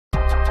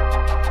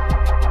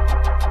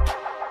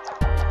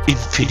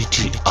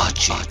Infinity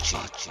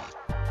Ahzee,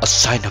 a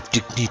sign of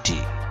dignity,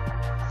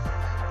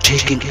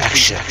 taking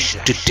action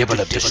to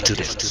develop the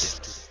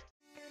students.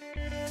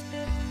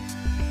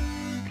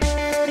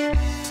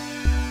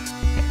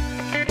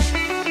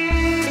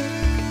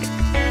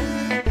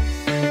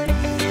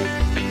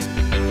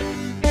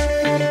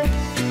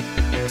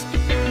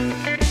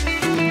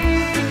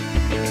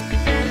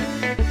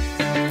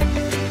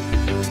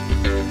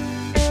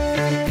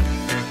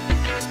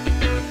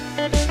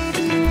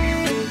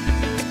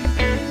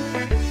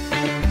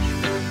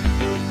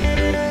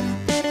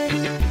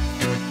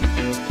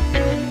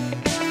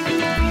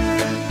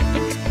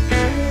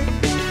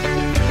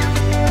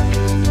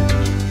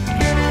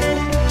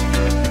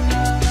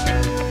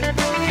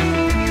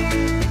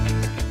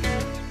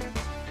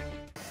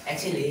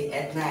 Actually,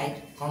 at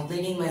night,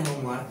 completing my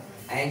homework,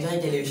 I enjoy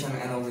television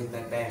along with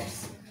my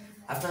parents.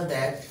 After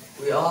that,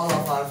 we all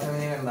of our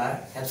family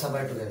members have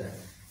supper together.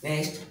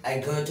 Next, I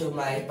go to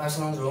my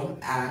personal room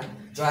and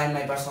join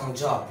my personal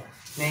job.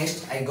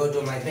 Next, I go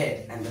to my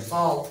bed, and that's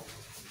all.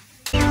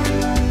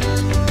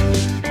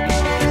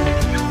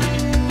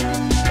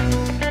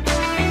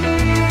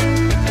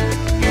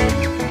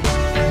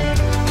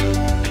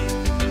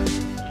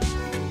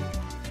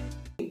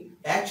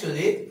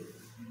 Actually,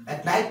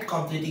 at night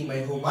completing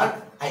my homework,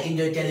 I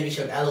enjoy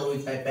television along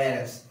with my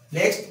parents.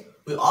 Next,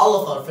 we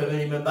all of our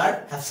family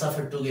members have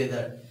suffered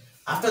together.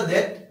 After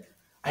that,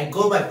 I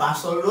go my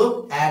personal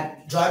room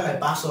and join my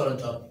personal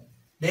job.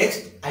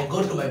 Next, I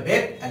go to my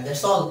bed and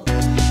that's all.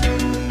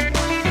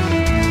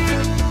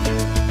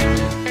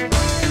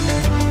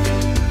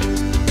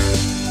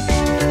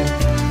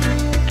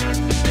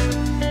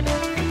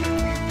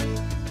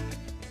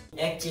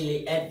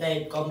 Actually, at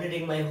night,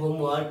 completing my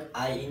homework,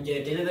 I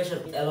enjoy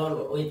television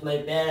along with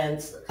my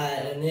parents.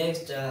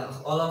 Next,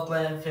 all of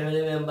my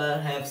family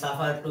members have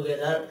suffered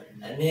together.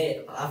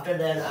 After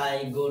that,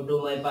 I go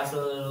to my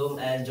personal room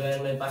and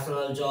join my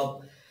personal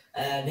job.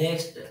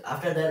 Next,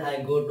 after that,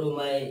 I go to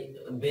my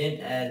bed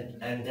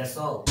and that's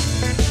all.